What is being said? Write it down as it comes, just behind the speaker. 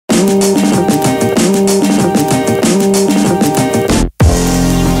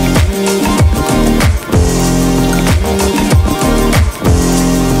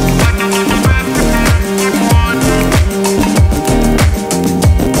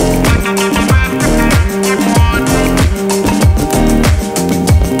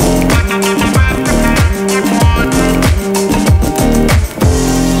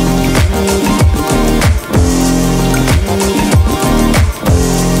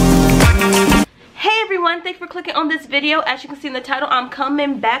As you can see in the title, I'm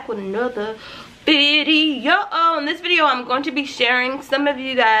coming back with another video. In this video, I'm going to be sharing some of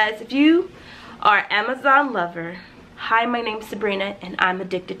you guys, if you are Amazon lover, hi, my name's Sabrina and I'm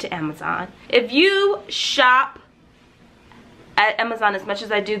addicted to Amazon. If you shop at Amazon as much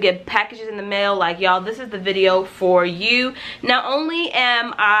as I do get packages in the mail, like y'all, this is the video for you. Not only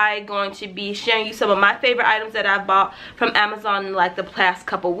am I going to be sharing you some of my favorite items that I've bought from Amazon in like the past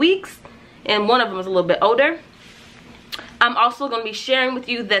couple weeks, and one of them is a little bit older, I'm also going to be sharing with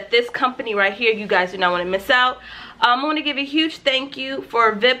you that this company right here, you guys do not want to miss out. I want to give a huge thank you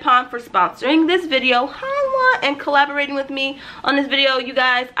for VIPON for sponsoring this video, and collaborating with me on this video. You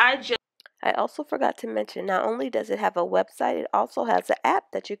guys, I also forgot to mention, not only does it have a website, it also has an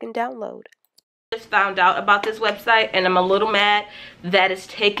app that you can download. I just found out about this website and I'm a little mad that it's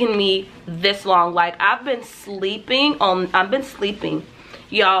taken me this long. Like, I've been sleeping,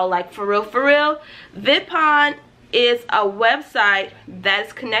 y'all, like for real. VIPON is a website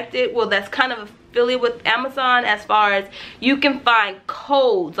that's connected, well, that's kind of affiliated with Amazon, as far as you can find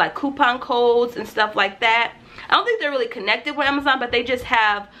codes, like coupon codes and stuff like that. I don't think they're really connected with Amazon, but they just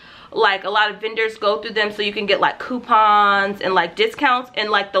have like a lot of vendors go through them, so you can get like coupons and like discounts, and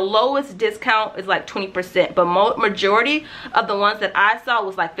like the lowest discount is like 20%, but majority of the ones that I saw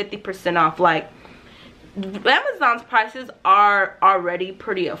was like 50% off. Like, Amazon's prices are already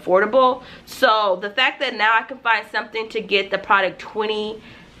pretty affordable, so the fact that now I can find something to get the product 20,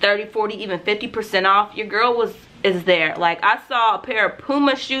 30, 40, even 50% off, your girl is there. Like, I saw a pair of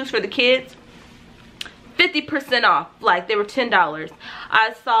Puma shoes for the kids, 50% off, like they were $10.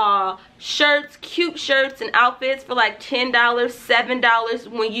 I saw shirts, cute shirts and outfits for like $10, $7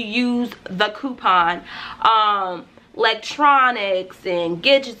 when you use the coupon. Electronics and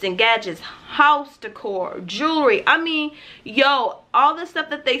gadgets, house decor, jewelry. I mean, yo, all the stuff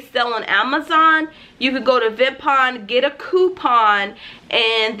that they sell on Amazon, you could go to VIPON, get a coupon,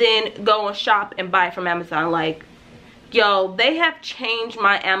 and then go and shop and buy from Amazon. Like, yo, they have changed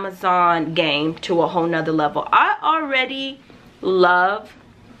my Amazon game to a whole nother level. I already love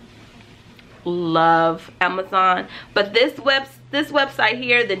Amazon, but this website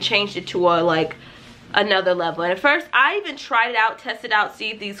here then changed it to a like another level. And at first I even tried it out, tested out,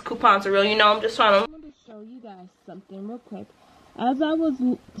 see if these coupons are real. You know, I'm just trying to. I want to show you guys something real quick. As I was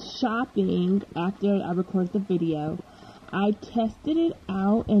shopping after I recorded the video, I tested it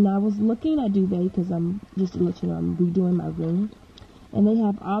out and I was looking at duvet, because I'm just to let you know I'm redoing my room, and they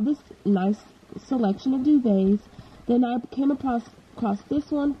have all this nice selection of duvets. Then I came across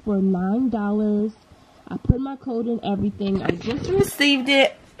this one for $9. I put my code in, everything. I just received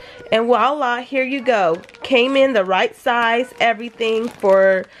it, and voila, here you go. Came in the right size, everything,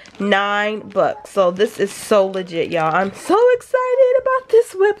 for $9. So this is so legit, y'all. I'm so excited about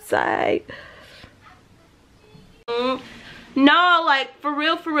this website. No, like for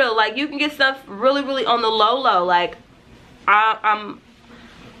real, like you can get stuff really on the low. Like, I'm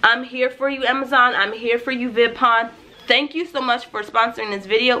here for you, Amazon. I'm here for you, VIPON. Thank you so much for sponsoring this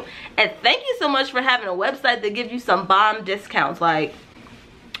video, and thank you so much for having a website that gives you some bomb discounts. Like,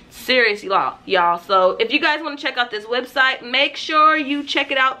 seriously, y'all. So if you guys want to check out this website, make sure you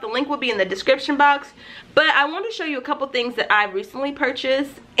check it out. The link will be in the description box. But I want to show you a couple things that I recently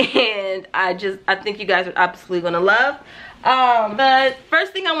purchased, and I think you guys are absolutely gonna love. But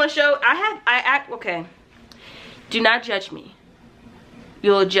first thing I want to show, okay, do not judge me,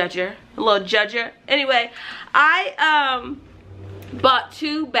 you little judger. Anyway, I bought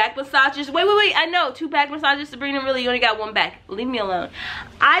 2 back massages. Wait, I know, 2 back massages. Sabrina, really, you only got 1 back. Leave me alone.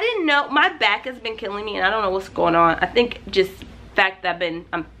 I didn't know, my back has been killing me and I don't know what's going on. I think just fact that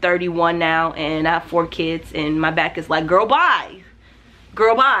I'm 31 now and I have 4 kids, and my back is like, girl, bye.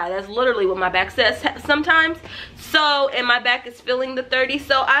 That's literally what my back says sometimes. So, and my back is feeling the 30.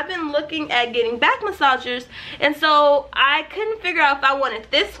 So I've been looking at getting back massagers, and so I couldn't figure out if I wanted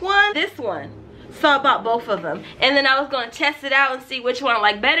this one. So I bought both of them, and then I was going to test it out and see which one I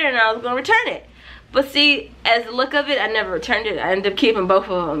like better, and I was going to return it. But see, as the look of it, I never returned it. I ended up keeping both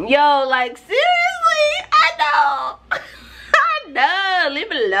of them. Yo, like, seriously, I know. I know, leave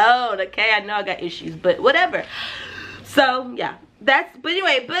me alone, okay? I know I got issues, but whatever. So yeah, but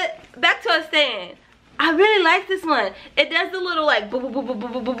anyway, but back to us saying, I really like this one. It does the little like boom, boom, boom, boom,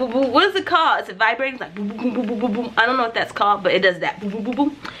 boom, boom, boom, boom. What is it called? Is it vibrating? It's like boom, boom, boom, boom, boom, boom. I don't know what that's called, but it does that. Boom, boom, boom,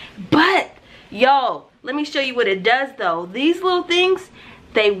 boom. But, yo, let me show you what it does though. These little things,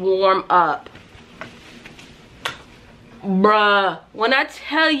 they warm up. Bruh, when I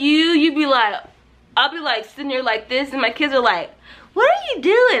tell you, you be like, I'll be like sitting there like this, and my kids are like, what are you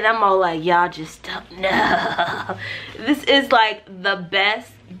doing? I'm all like, y'all just don't know. This is like the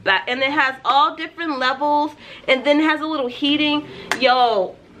best back, and it has all different levels, and then it has a little heating.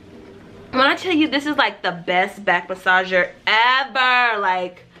 Yo, when I tell you this is like the best back massager ever,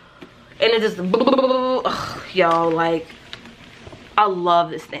 like, and it just, ugh, yo, like, I love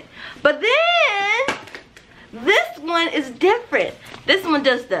this thing. But then this one is different. This one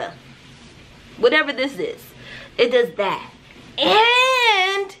does the, whatever this is, it does that.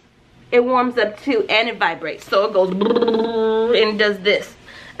 And it warms up too, and it vibrates. So it goes and it does this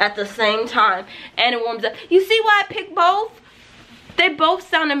at the same time, and it warms up. You see why I picked both? They both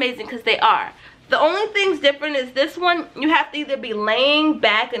sound amazing because they are. The only thing's different is this one, you have to either be laying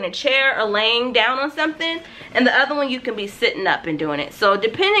back in a chair or laying down on something, and the other one you can be sitting up and doing it. So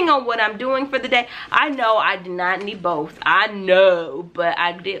depending on what I'm doing for the day, I know I did not need both. I know, but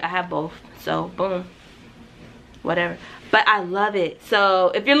I have both. So boom, whatever. But I love it.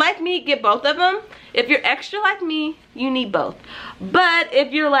 So if you're like me, get both of them. If you're extra like me, you need both. But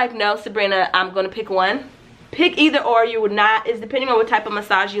if you're like, no, Sabrina, I'm gonna pick one, pick either or. You would not, it's depending on what type of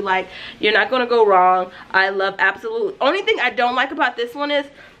massage you like. You're not gonna go wrong. I love absolutely. Only thing I don't like about this one is,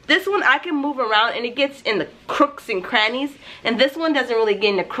 this one I can move around and it gets in the crooks and crannies. And this one doesn't really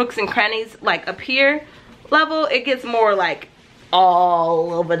get in the crooks and crannies like up here level. It gets more like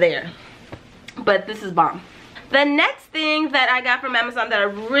all over there. But this is bomb. The next thing that I got from Amazon that I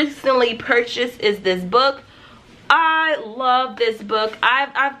recently purchased is this book. I love this book.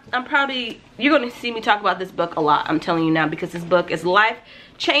 I'm probably, you're going to see me talk about this book a lot, I'm telling you now, because this book is life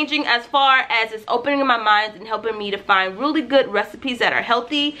changing as far as it's opening my mind and helping me to find really good recipes that are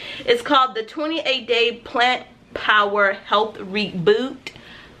healthy. It's called the 28-Day Plant Power Health Reboot.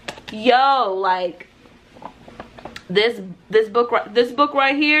 Yo, like this book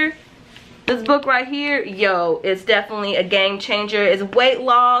right here. This book right here, yo, it's definitely a game changer. It's weight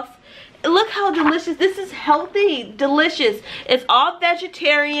loss. Look how delicious. This is healthy, delicious. It's all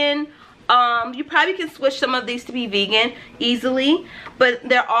vegetarian. You probably can switch some of these to be vegan easily, but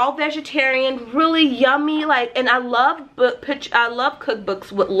they're all vegetarian, really yummy. Like, and I love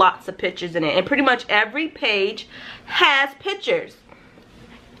cookbooks with lots of pictures in it, and pretty much every page has pictures.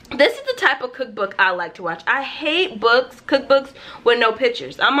 This is the type of cookbook I like to watch. I hate cookbooks with no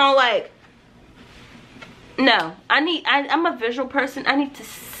pictures. I'm all like, no, I'm a visual person. I need to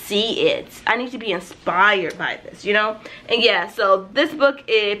see it. I need to be inspired by this, you know? And yeah, so this book,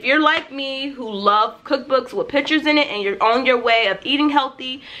 if you're like me who love cookbooks with pictures in it and you're on your way of eating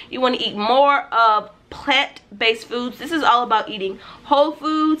healthy, you want to eat more of plant-based foods. This is all about eating whole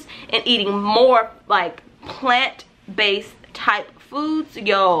foods and eating more like plant-based type foods.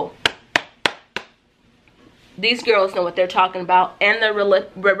 Yo, these girls know what they're talking about, and their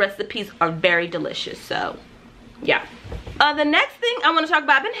recipes are very delicious. So yeah, the next thing I want to talk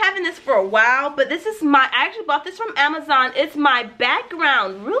about, I've been having this for a while, but this is I actually bought this from Amazon. It's my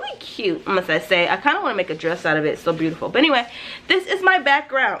background. Really cute, must I say. I kind of want to make a dress out of it. It's so beautiful. But anyway, this is my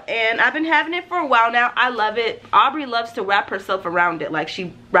background, and I've been having it for a while now. I love it. Aubrey loves to wrap herself around it. Like,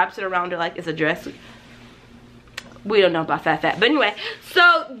 she wraps it around her like it's a dress. We don't know about that, but anyway,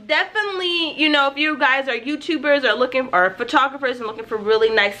 so definitely, you know, if you guys are YouTubers or photographers and looking for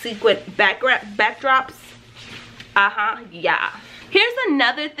really nice sequin backdrops, yeah. Here's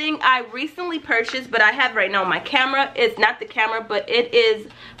another thing I recently purchased, but I have right now on my camera. It's not the camera, but it is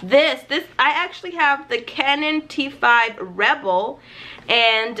this. I actually have the Canon T5 Rebel,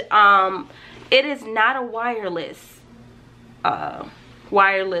 and it is not a wireless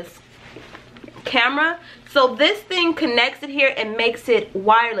camera. So this thing connects it here and makes it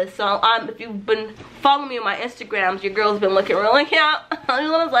wireless. So if you've been following me on my Instagrams, your girl's been looking really cute.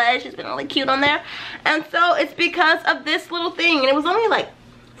 She's been really cute on there. And so it's because of this little thing, and it was only like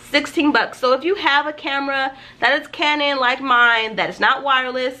 16 bucks. So if you have a camera that is Canon like mine, that is not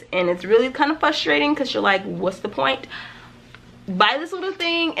wireless, and it's really kind of frustrating because you're like, what's the point? Buy this little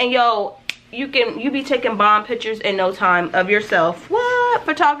thing, and yo, you be taking bomb pictures in no time of yourself. What?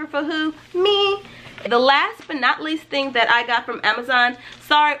 Photographer who? Me. The last but not least thing that I got from Amazon,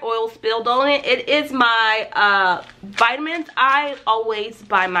 sorry oil spilled on it, it is my vitamins. I always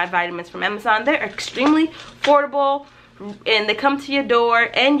buy my vitamins from Amazon. They're extremely affordable, and they come to your door,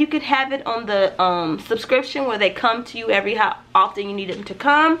 and you could have it on the subscription where they come to you every how often you need them to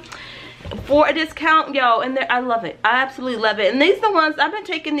come for a discount, yo. And I love it. I absolutely love it. And these are the ones I've been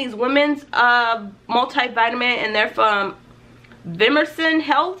taking, these women's multivitamin, and they're from Vimerson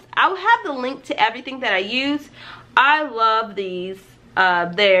Health. I'll have the link to everything that I use. I love these.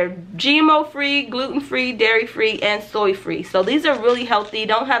 They're GMO free, gluten free, dairy free, and soy free. So these are really healthy,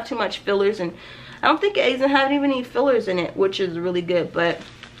 don't have too much fillers, and I don't think it doesn't have even any fillers in it, which is really good. But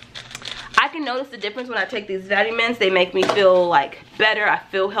I can notice the difference when I take these vitamins. They make me feel like better. I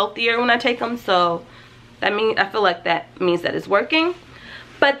feel healthier when I take them. So that means, I feel like that means that it's working.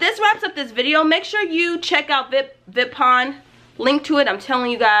 But this wraps up this video. Make sure you check out VIPON. Link to it. I'm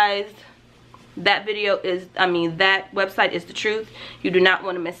telling you guys, that video is, that website is the truth. You do not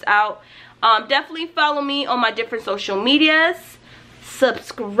want to miss out. Definitely follow me on my different social medias.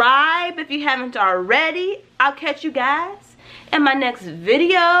 Subscribe if you haven't already. I'll catch you guys in my next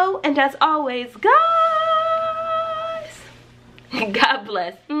video. And as always, guys, God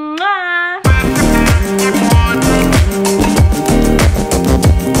bless. Mwah.